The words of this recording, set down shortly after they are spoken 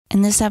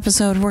In this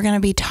episode, we're going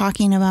to be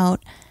talking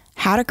about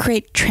how to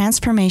create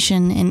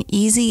transformation in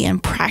easy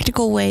and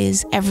practical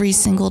ways every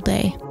single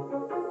day.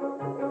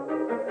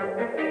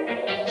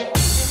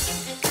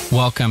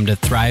 Welcome to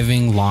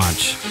Thriving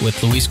Launch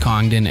with Louise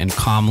Congdon and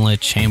Kamala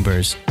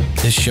Chambers,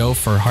 this show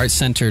for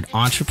heart-centered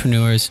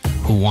entrepreneurs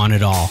who want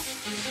it all.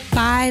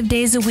 5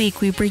 days a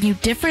week, we bring you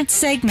different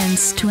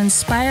segments to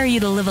inspire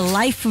you to live a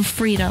life of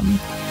freedom.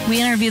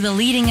 We interview the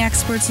leading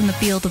experts in the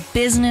field of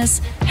business,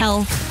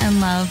 health, and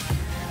love.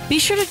 Be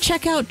sure to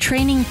check out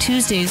Training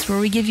Tuesdays, where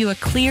we give you a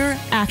clear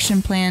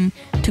action plan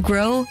to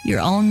grow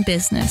your own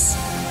business.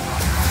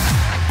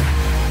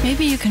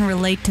 Maybe you can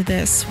relate to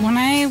this. When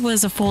I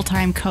was a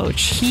full-time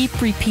coach,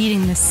 keep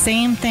repeating the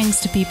same things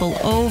to people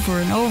over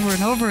and over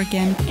and over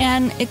again,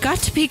 and it got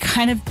to be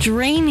kind of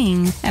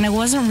draining, and I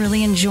wasn't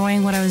really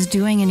enjoying what I was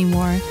doing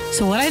anymore.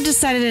 So what I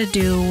decided to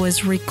do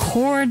was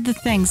record the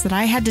things that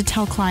I had to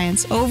tell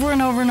clients over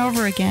and over and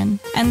over again,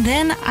 and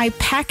then I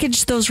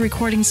packaged those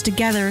recordings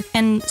together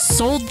and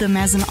sold them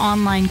as an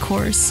online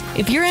course.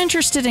 If you're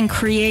interested in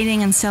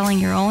creating and selling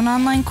your own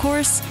online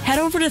course, head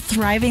over to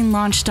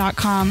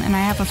thrivinglaunch.com, and I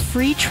have a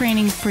free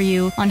training for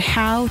you on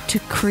how to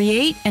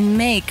create and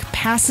make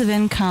passive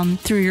income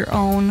through your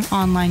own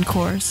online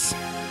course.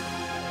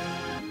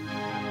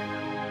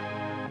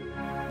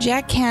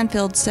 Jack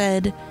Canfield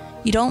said,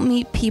 "You don't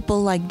meet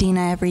people like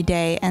Dina every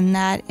day," and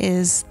that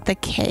is the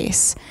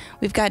case.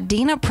 We've got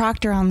Dina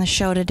Proctor on the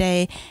show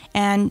today,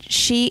 and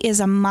she is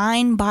a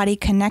mind-body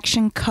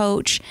connection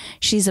coach.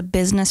 She's a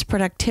business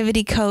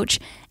productivity coach,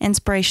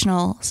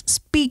 inspirational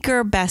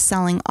speaker,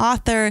 best-selling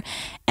author,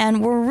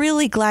 and we're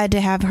really glad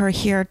to have her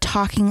here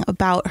talking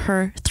about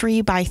her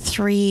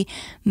 3x3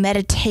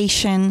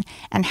 meditation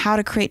and how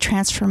to create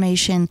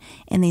transformation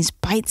in these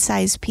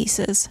bite-sized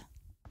pieces.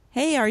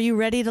 Hey, are you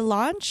ready to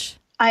launch?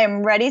 I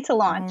am ready to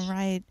launch. All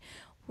right.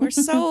 We're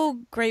so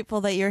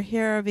grateful that you're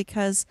here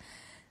because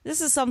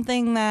this is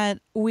something that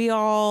we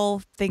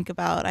all think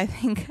about. I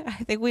think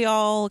we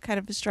all kind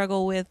of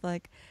struggle with,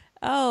 like,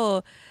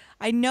 oh,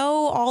 I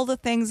know all the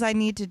things I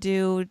need to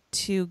do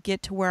to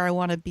get to where I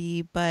want to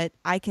be, but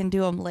I can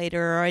do them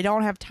later, or I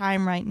don't have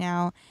time right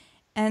now.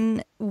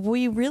 And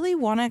we really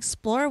want to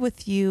explore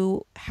with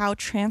you how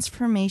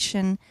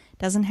transformation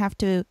doesn't have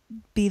to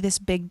be this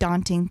big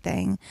daunting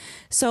thing.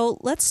 So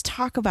let's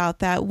talk about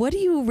that. What do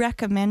you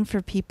recommend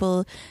for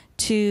people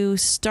to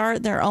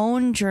start their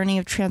own journey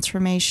of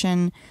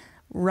transformation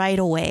right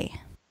away?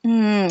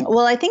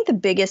 Well, I think the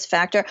biggest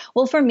factor,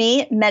 for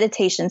me,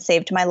 meditation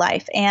saved my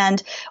life.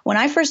 And when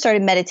I first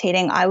started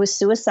meditating, I was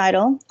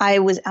suicidal. I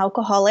was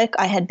alcoholic.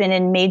 I had been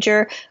in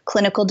major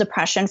clinical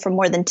depression for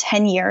more than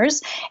 10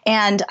 years.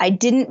 And I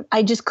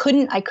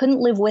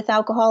couldn't live with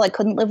alcohol. I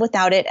couldn't live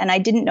without it. And I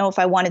didn't know if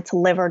I wanted to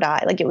live or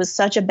die. Like, it was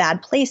such a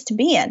bad place to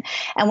be in.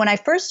 And when I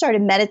first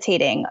started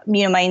meditating,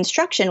 my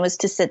instruction was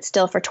to sit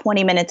still for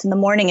 20 minutes in the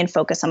morning and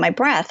focus on my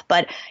breath.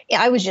 But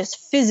I was just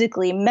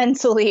physically,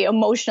 mentally,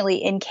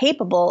 emotionally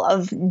incapable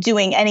of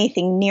doing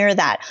anything near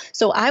that.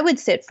 So I would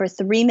sit for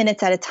 3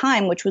 minutes at a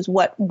time, which was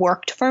what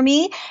worked for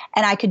me.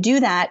 And I could do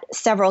that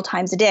several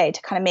times a day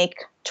to kind of make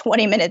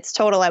 20 minutes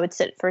total. I would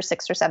sit for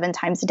 6 or 7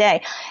 times a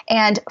day.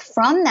 And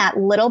from that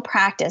little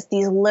practice,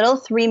 these little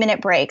 3-minute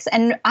breaks,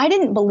 and I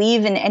didn't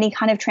believe in any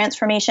kind of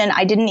transformation.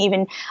 At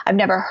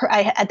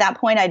that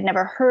point, I'd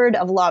never heard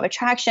of law of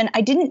attraction.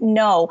 I didn't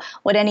know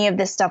what any of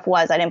this stuff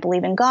was. I didn't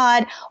believe in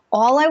God.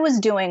 All I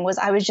was doing was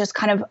I was just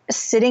kind of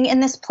sitting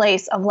in this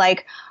place of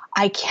like,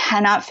 I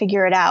cannot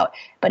figure it out.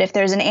 But if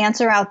there's an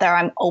answer out there,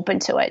 I'm open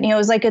to it. It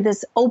was like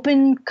this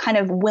open kind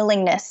of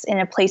willingness in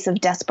a place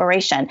of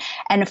desperation.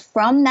 And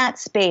from that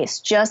space,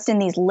 just in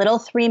these little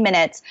 3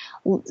 minutes,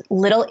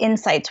 little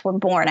insights were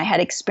born. I had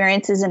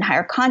experiences in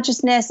higher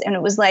consciousness, and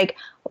it was like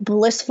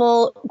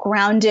blissful,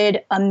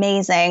 grounded,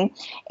 amazing.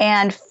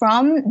 And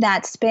from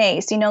that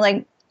space,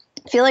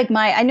 I feel like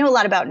I know a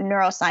lot about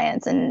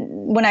neuroscience. And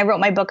when I wrote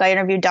my book, I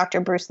interviewed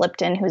Dr. Bruce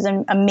Lipton, who's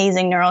an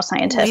amazing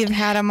neuroscientist. We've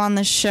had him on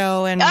the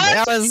show, and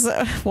that was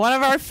one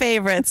of our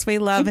favorites. We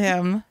love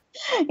him.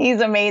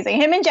 He's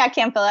amazing. Him and Jack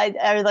Canfield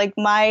are like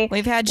my...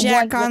 We've had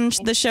Jack on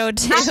the show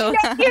too.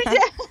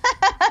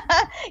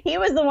 He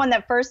was the one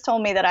that first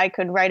told me that I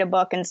could write a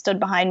book and stood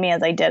behind me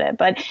as I did it.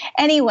 But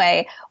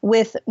anyway,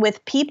 with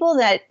people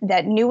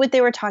that knew what they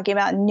were talking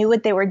about and knew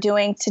what they were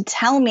doing, to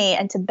tell me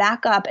and to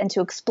back up and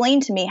to explain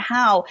to me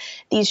how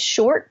these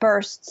short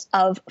bursts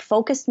of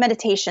focused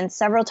meditation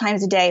several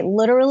times a day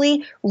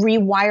literally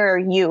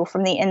rewire you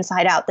from the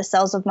inside out. The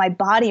cells of my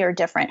body are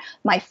different.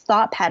 My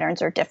thought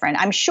patterns are different.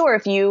 I'm sure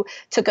if you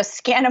took a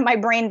scan of my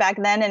brain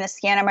back then and a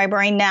scan of my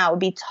brain now, it would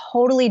be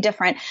totally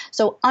different.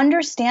 So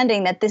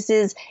understanding that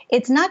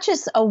it's not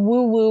just a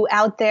woo-woo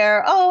out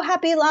there, oh,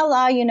 happy la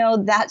la,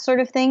 that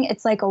sort of thing.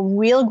 It's like a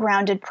real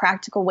grounded,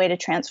 practical way to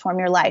transform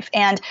your life.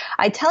 And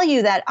I tell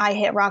you that I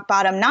hit rock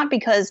bottom, not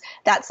because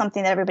that's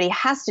something that everybody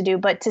has to do,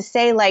 but to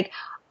say, like,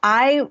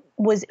 I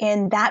was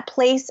in that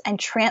place and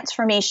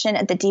transformation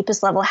at the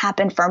deepest level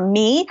happened for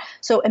me.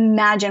 So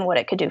imagine what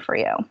it could do for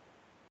you.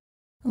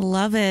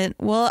 Love it.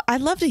 Well,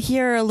 I'd love to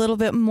hear a little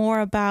bit more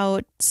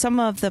about some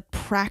of the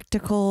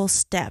practical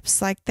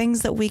steps, like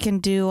things that we can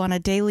do on a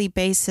daily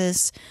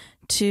basis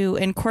to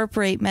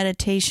incorporate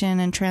meditation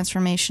and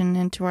transformation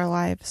into our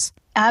lives.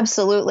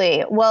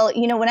 Absolutely. Well,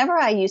 whenever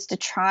I used to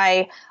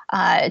try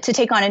to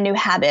take on a new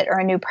habit or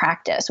a new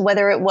practice,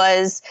 whether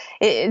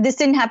this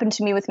didn't happen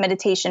to me with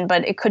meditation,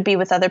 but it could be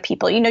with other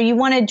people. You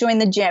want to join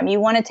the gym, you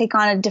want to take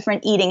on a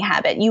different eating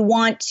habit, you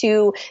want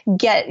to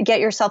get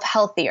yourself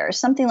healthier,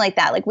 something like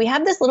that. Like we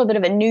have this little bit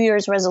of a New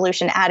Year's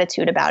resolution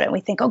attitude about it. We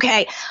think,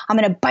 okay, I'm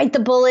going to bite the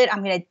bullet.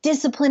 I'm going to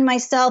discipline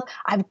myself.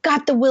 I've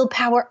got the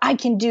willpower. I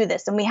can do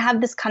this. And we have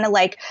this kind of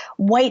like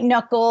white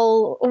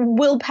knuckle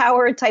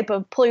willpower type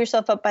of pull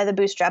yourself up by the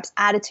bootstraps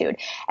attitude.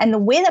 And the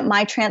way that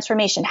my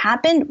transformation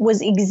happened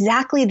was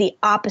exactly the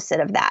opposite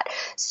of that.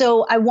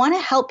 So I want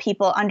to help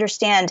people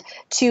understand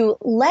to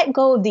let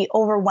go of the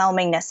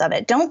overwhelmingness of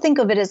it. Don't think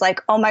of it as like,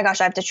 oh my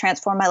gosh, I have to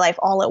transform my life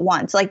all at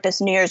once, like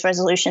this New Year's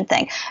resolution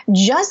thing.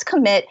 Just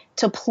commit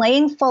to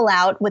playing full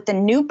out with the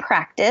new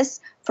practice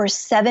for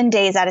 7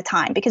 days at a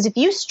time. Because if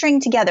you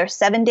string together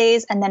 7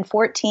 days and then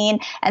 14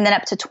 and then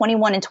up to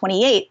 21 and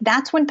 28,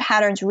 that's when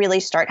patterns really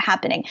start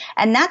happening.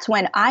 And that's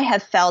when I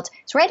have felt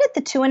it's right at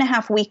the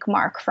 2.5 week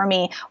mark for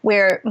me,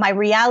 where my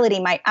reality,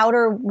 my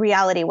outer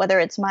reality, whether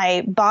it's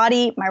my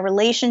body, my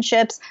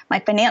relationships, my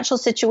financial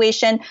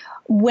situation,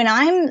 when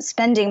I'm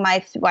spending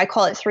I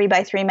call it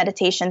 3x3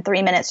 meditation,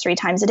 3 minutes, 3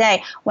 times a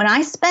day, when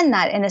I spend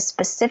that in a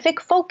specific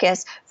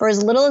focus for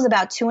as little as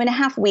about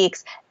 2.5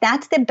 weeks,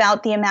 that's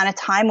about the amount of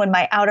time when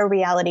my outer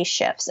reality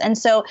shifts. And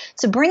so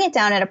to bring it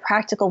down in a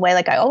practical way,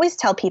 like I always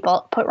tell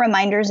people, put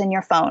reminders in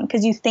your phone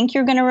because you think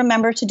you're going to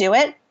remember to do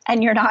it.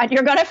 And you're not,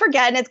 you're going to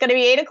forget, and it's going to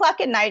be 8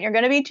 o'clock at night. You're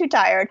going to be too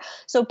tired.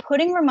 So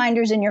putting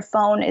reminders in your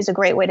phone is a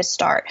great way to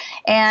start.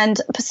 And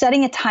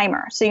setting a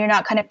timer so you're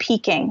not kind of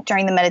peaking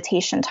during the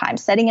meditation time.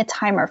 Setting a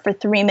timer for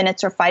 3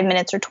 minutes or 5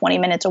 minutes or 20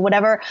 minutes or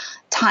whatever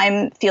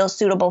time feels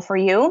suitable for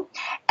you.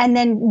 And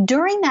then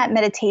during that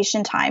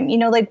meditation time,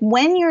 like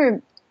when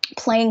you're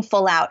playing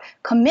full out,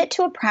 commit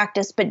to a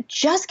practice, but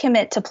just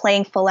commit to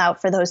playing full out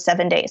for those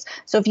 7 days.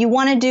 So if you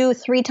want to do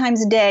 3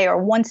 times a day or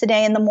once a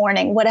day in the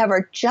morning,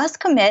 whatever,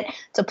 just commit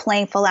to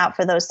playing full out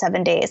for those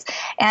 7 days.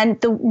 And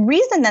the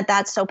reason that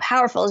that's so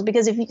powerful is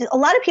because a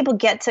lot of people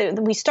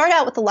we start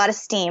out with a lot of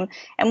steam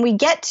and we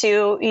get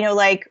to,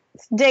 like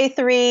day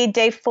 3,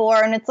 day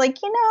 4, and it's like,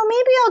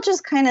 maybe I'll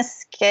just kind of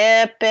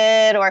skip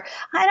it, or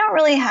I don't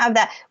really have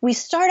that. We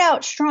start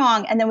out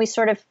strong and then we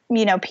sort of,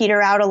 peter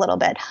out a little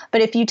bit.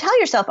 But if you tell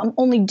yourself, I'm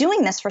only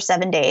doing this for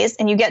 7 days,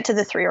 and you get to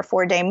the 3 or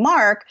 4 day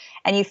mark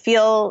and you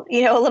feel,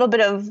 a little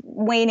bit of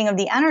waning of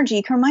the energy,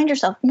 you can remind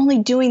yourself, I'm only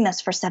doing this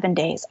for 7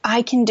 days.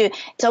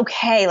 It's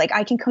okay. Like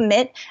I can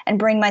commit and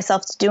bring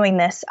myself to doing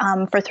this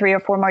for 3 or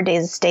 4 more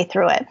days and stay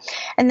through it.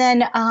 And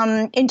then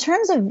in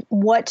terms of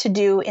what to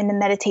do in the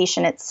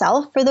meditation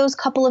itself for those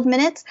couple of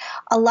minutes,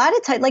 a lot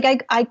of times,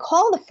 like I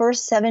call the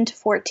first 7 to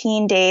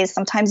 14 days,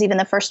 sometimes even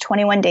the first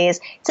 21 days,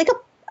 it's like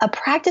a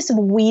practice of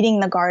weeding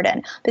the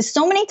garden. Because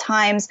so many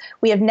times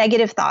we have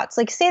negative thoughts.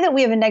 Like say that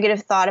we have a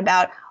negative thought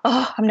about,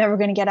 oh, I'm never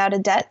going to get out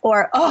of debt,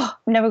 or, oh,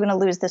 I'm never going to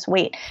lose this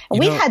weight. And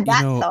we've had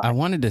that thought. I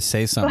wanted to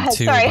say something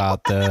too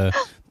about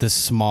the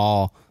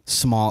small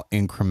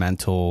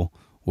incremental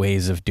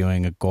ways of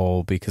doing a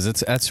goal, because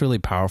that's really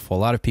powerful.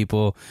 A lot of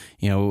people,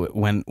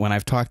 when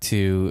I've talked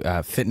to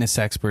fitness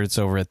experts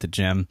over at the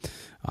gym,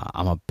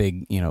 I'm a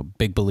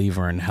big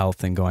believer in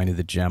health and going to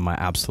the gym. I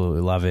absolutely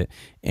love it.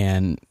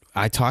 And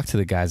I talk to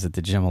the guys at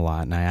the gym a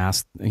lot, and I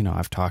asked,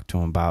 I've talked to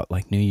them about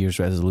like New Year's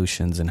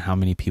resolutions and how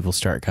many people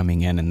start coming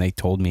in, and they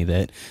told me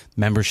that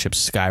memberships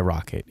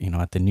skyrocket.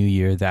 At the New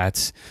Year,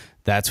 that's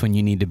when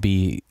you need to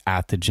be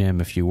at the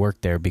gym if you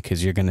work there,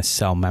 because you're going to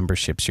sell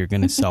memberships, you're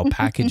going to sell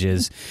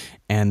packages,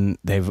 and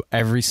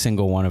every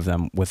single one of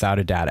them, without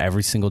a doubt,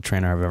 every single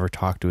trainer I've ever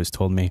talked to has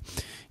told me,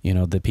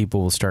 the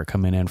people will start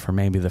coming in for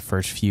maybe the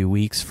first few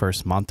weeks,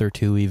 first month or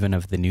two even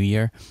of the new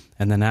year.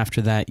 And then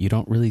after that, you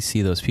don't really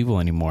see those people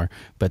anymore,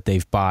 but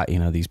they've bought,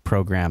 these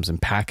programs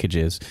and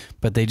packages,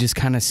 but they just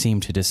kind of seem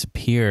to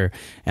disappear.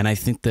 And I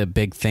think the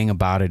big thing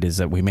about it is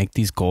that we make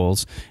these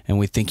goals and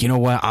we think, I'm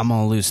going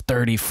to lose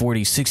 30,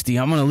 40, 60,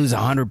 I'm going to lose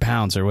 100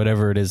 pounds or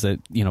whatever it is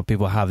that,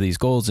 people have these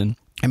goals in.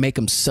 And make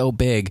them so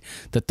big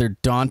that they're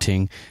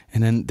daunting.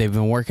 And then they've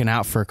been working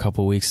out for a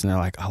couple of weeks and they're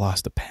like, I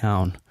lost a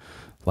pound.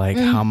 Like,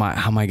 how am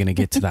I going to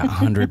get to that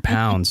 100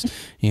 pounds,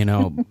 and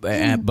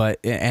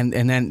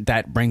then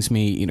that brings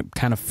me,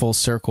 kind of full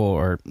circle,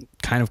 or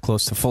kind of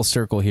close to full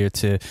circle here,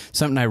 to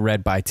something I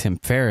read by Tim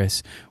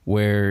Ferriss,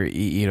 where,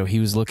 he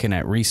was looking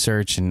at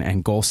research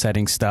and goal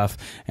setting stuff.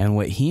 And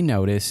what he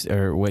noticed,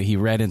 or what he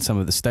read in some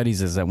of the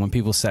studies, is that when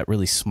people set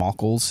really small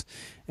goals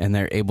and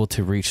they're able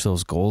to reach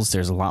those goals,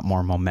 there's a lot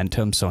more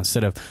momentum. So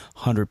instead of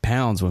 100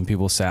 pounds, when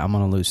people say, I'm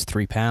going to lose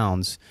 3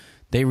 pounds,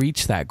 they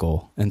reach that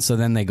goal. And so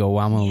then they go,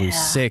 well, I'm going to lose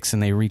 6,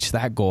 and they reach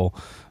that goal.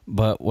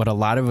 But what a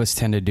lot of us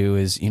tend to do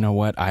is, you know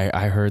what,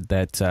 I heard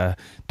that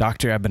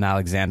Dr. Eben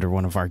Alexander,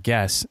 one of our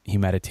guests, he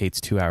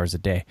meditates 2 hours a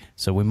day.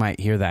 So we might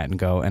hear that and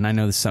go, and I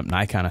know this is something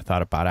I kind of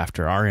thought about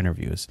after our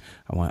interviews.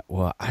 I went,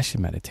 well, I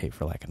should meditate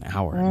for like an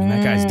hour. I mean,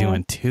 that guy's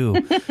doing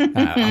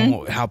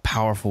 2. How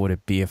powerful would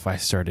it be if I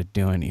started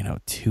doing,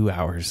 2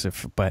 hours?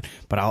 But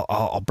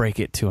I'll break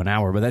it to an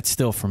hour. But that's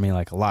still for me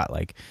like a lot.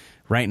 Like,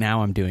 right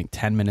now, I'm doing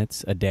 10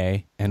 minutes a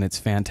day, and it's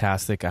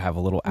fantastic. I have a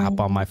little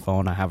app on my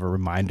phone. I have a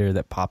reminder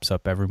that pops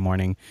up every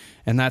morning,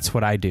 and that's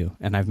what I do.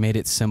 And I've made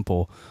it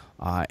simple,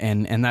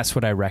 and that's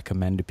what I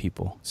recommend to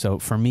people. So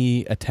for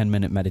me, a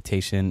 10-minute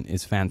meditation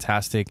is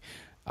fantastic.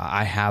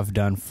 I have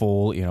done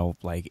full,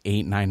 like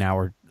 8-9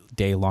 hour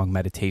day-long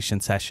meditation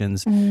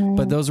sessions,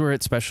 but those were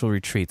at special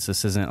retreats.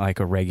 This isn't like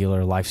a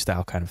regular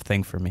lifestyle kind of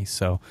thing for me.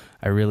 So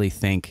I really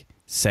think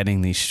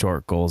setting these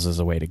short goals is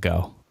a way to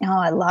go. Oh,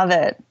 I love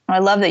it. I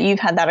love that you've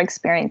had that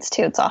experience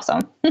too. It's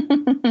awesome.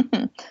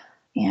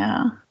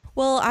 Yeah.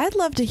 Well, I'd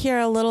love to hear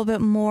a little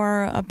bit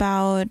more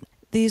about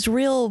these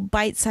real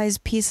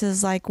bite-sized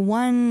pieces, like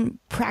one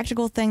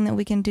practical thing that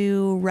we can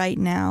do right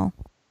now.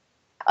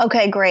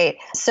 Okay, great.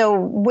 So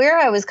where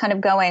I was kind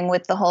of going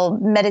with the whole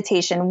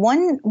meditation,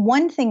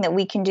 one thing that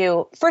we can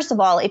do, first of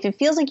all, if it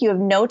feels like you have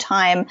no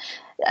time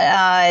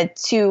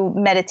to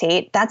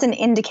meditate, that's an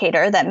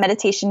indicator that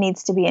meditation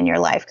needs to be in your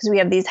life, because we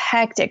have these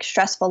hectic,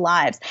 stressful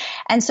lives.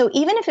 And so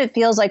even if it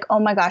feels like,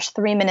 oh my gosh,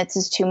 3 minutes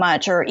is too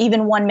much, or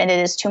even 1 minute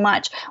is too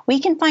much, we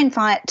can find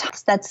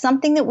that's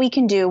something that we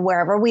can do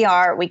wherever we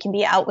are. We can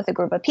be out with a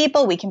group of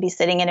people. We can be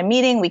sitting in a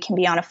meeting. We can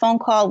be on a phone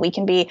call. We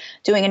can be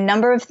doing a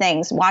number of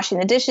things, washing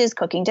the dishes,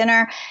 cooking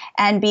dinner,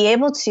 and be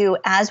able to,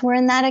 as we're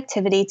in that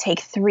activity, take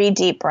 3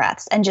 deep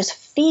breaths and just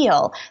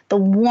feel the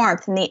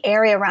warmth in the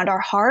area around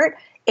our heart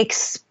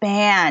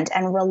expand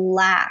and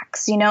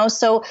relax,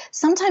 So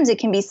sometimes it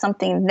can be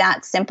something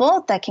that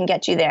simple that can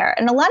get you there.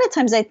 And a lot of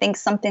times I think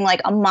something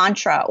like a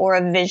mantra or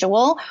a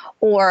visual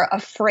or a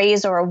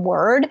phrase or a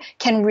word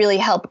can really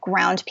help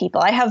ground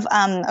people. I have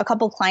a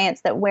couple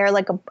clients that wear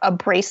like a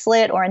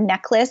bracelet or a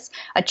necklace,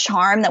 a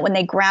charm that when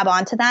they grab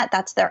onto that,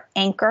 that's their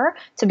anchor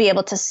to be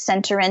able to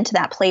center into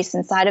that place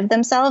inside of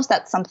themselves.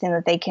 That's something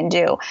that they can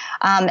do.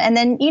 And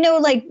then,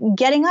 like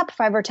getting up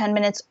 5 or 10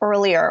 minutes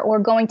earlier or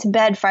going to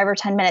bed 5 or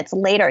 10 minutes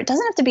later. It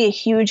doesn't have to be a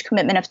huge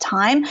commitment of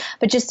time,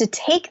 but just to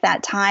take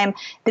that time,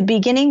 the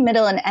beginning,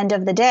 middle, and end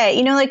of the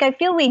day. Like I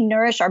feel we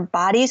nourish our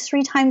bodies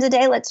 3 times a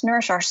day. Let's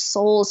nourish our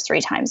souls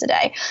 3 times a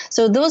day.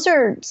 So those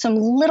are some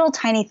little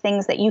tiny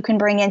things that you can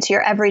bring into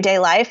your everyday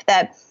life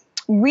that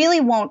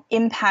really won't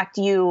impact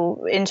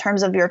you in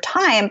terms of your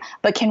time,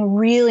 but can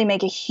really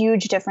make a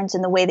huge difference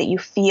in the way that you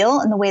feel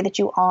and the way that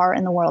you are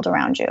in the world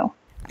around you.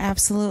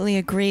 Absolutely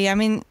agree. I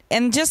mean,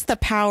 and just the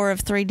power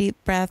of 3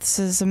 deep breaths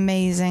is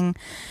amazing.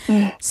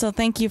 So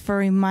thank you for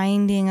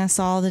reminding us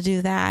all to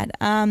do that.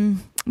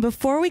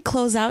 Before we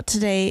close out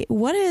today,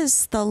 what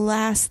is the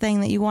last thing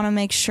that you want to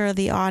make sure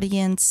the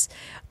audience,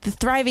 the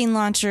Thriving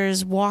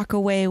Launchers, walk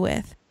away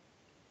with?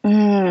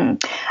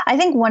 I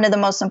think one of the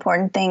most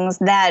important things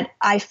that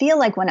I feel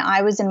like when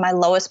I was in my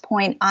lowest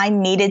point, I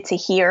needed to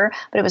hear,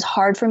 but it was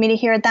hard for me to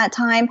hear at that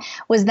time,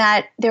 was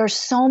that there are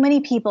so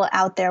many people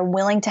out there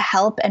willing to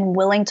help and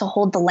willing to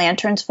hold the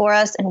lanterns for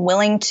us and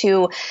willing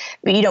to,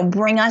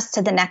 bring us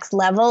to the next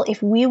level.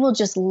 If we will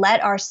just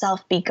let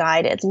ourselves be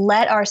guided,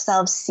 let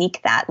ourselves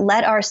seek that,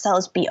 let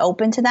ourselves be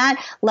open to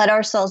that, let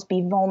ourselves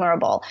be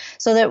vulnerable,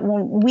 so that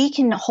when we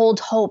can hold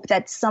hope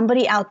that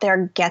somebody out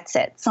there gets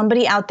it,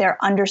 somebody out there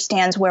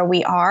understands where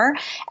we are,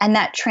 and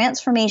that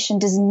transformation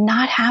does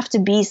not have to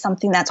be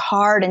something that's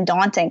hard and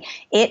daunting.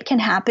 It can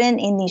happen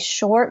in these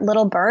short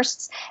little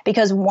bursts,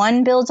 because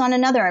one builds on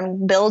another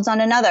and builds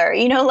on another.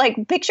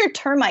 Like picture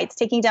termites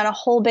taking down a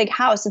whole big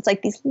house. It's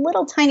like these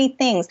little tiny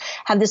things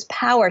have this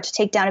power to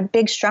take down a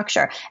big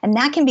structure. And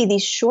that can be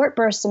these short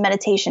bursts of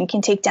meditation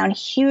can take down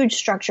huge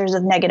structures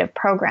of negative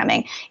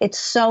programming. It's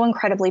so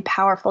incredibly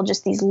powerful,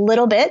 just these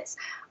little bits,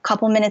 a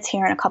couple minutes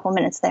here and a couple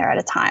minutes there at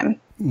a time.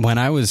 When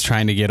I was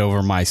trying to get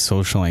over my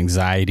social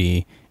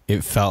anxiety,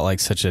 it felt like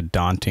such a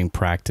daunting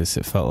practice.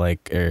 It felt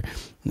like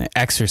an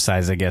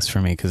exercise, I guess, for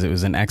me, because it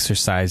was an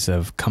exercise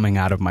of coming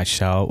out of my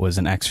shell. It was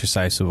an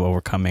exercise of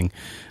overcoming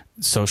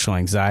social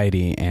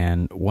anxiety.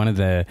 And one of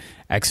the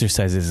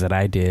exercises that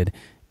I did,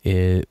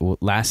 it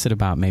lasted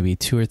about maybe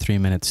 2 or 3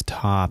 minutes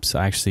tops.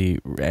 I actually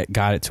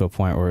got it to a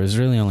point where it was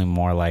really only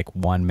more like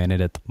 1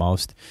 minute at the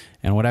most.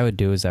 And what I would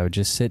do is I would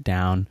just sit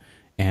down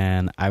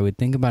and I would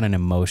think about an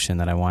emotion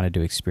that I wanted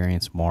to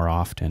experience more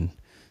often.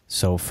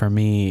 So for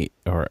me,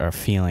 or a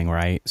feeling,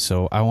 right?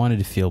 So I wanted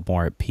to feel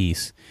more at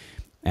peace.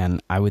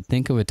 And I would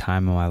think of a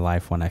time in my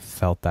life when I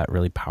felt that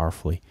really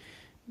powerfully.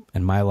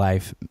 In my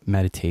life,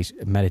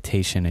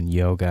 meditation and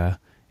yoga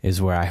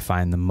is where I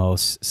find the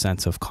most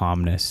sense of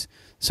calmness.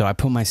 So I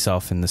put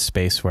myself in the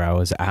space where I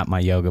was at my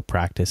yoga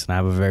practice, and I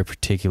have a very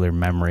particular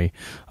memory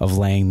of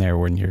laying there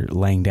when you're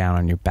laying down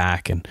on your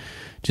back and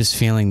just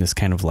feeling this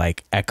kind of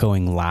like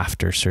echoing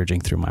laughter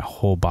surging through my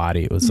whole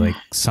body. It was like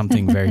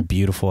something very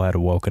beautiful had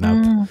woken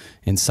up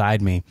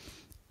inside me.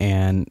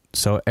 And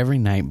so every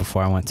night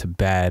before I went to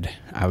bed,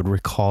 I would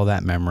recall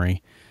that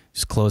memory,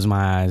 just close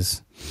my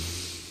eyes,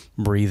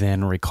 breathe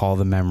in, recall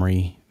the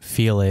memory,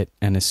 feel it.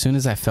 And as soon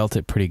as I felt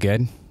it pretty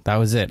good, that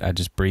was it. I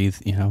just breathe,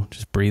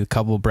 just breathe a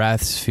couple of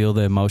breaths, feel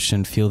the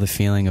emotion, feel the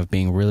feeling of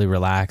being really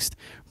relaxed,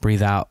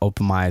 breathe out,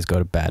 open my eyes, go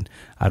to bed.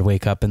 I'd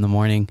wake up in the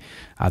morning.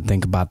 I'd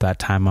think about that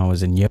time I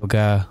was in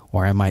yoga,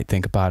 or I might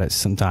think about it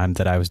sometime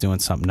that I was doing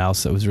something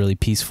else that was really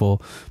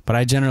peaceful. But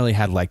I generally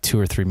had like 2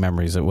 or 3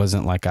 memories. It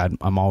wasn't like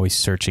I'm always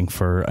searching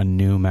for a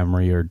new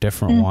memory or a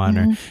different one,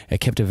 or I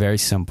kept it very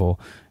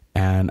simple.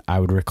 And I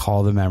would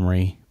recall the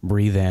memory,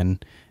 breathe in,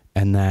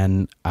 and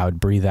then I would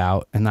breathe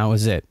out, and that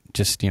was it.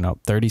 Just,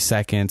 30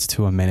 seconds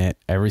to a minute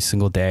every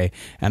single day.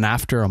 And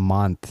after a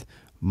month,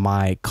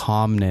 my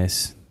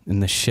calmness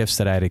and the shifts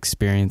that I had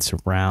experienced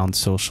around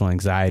social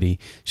anxiety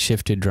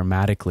shifted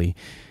dramatically.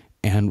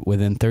 And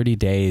within 30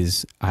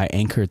 days, I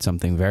anchored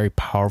something very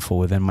powerful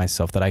within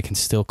myself that I can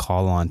still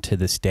call on to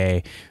this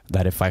day,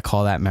 that if I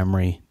call that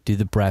memory, do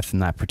the breath in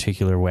that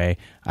particular way,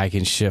 I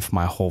can shift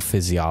my whole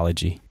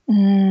physiology.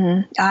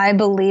 I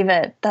believe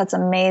it. That's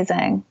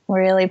amazing.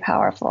 Really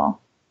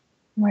powerful.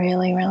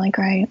 Really, really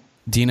great.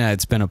 Dina,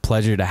 it's been a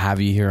pleasure to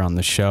have you here on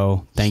the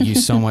show. Thank you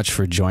so much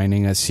for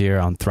joining us here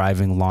on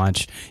Thriving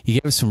Launch. You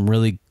gave us some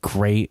really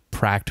great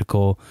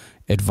practical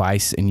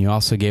advice, and you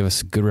also gave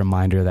us a good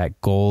reminder that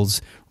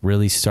goals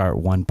really start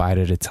one bite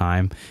at a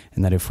time,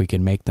 and that if we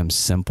can make them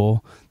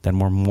simple, then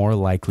we're more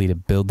likely to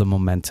build the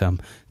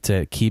momentum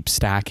to keep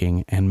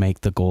stacking and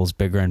make the goals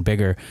bigger and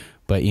bigger.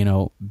 But,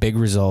 big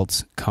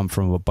results come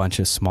from a bunch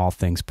of small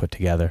things put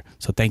together.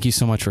 So thank you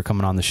so much for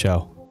coming on the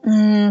show.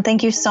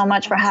 Thank you so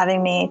much for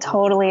having me.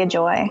 Totally a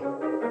joy.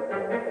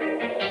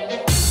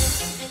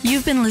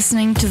 You've been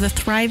listening to the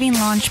Thriving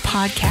Launch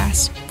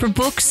podcast. For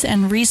books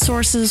and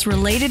resources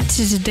related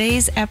to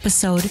today's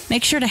episode,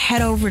 make sure to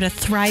head over to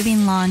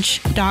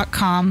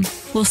thrivinglaunch.com.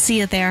 We'll see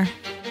you there.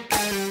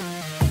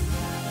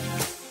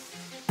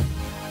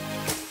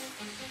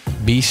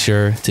 Be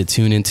sure to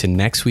tune into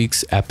next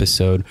week's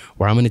episode,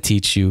 where I'm going to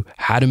teach you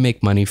how to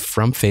make money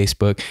from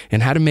Facebook,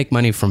 and how to make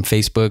money from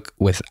Facebook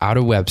without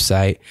a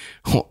website,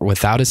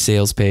 without a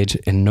sales page,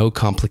 and no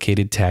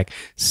complicated tech,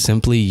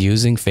 simply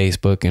using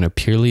Facebook in a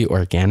purely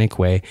organic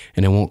way,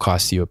 and it won't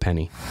cost you a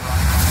penny.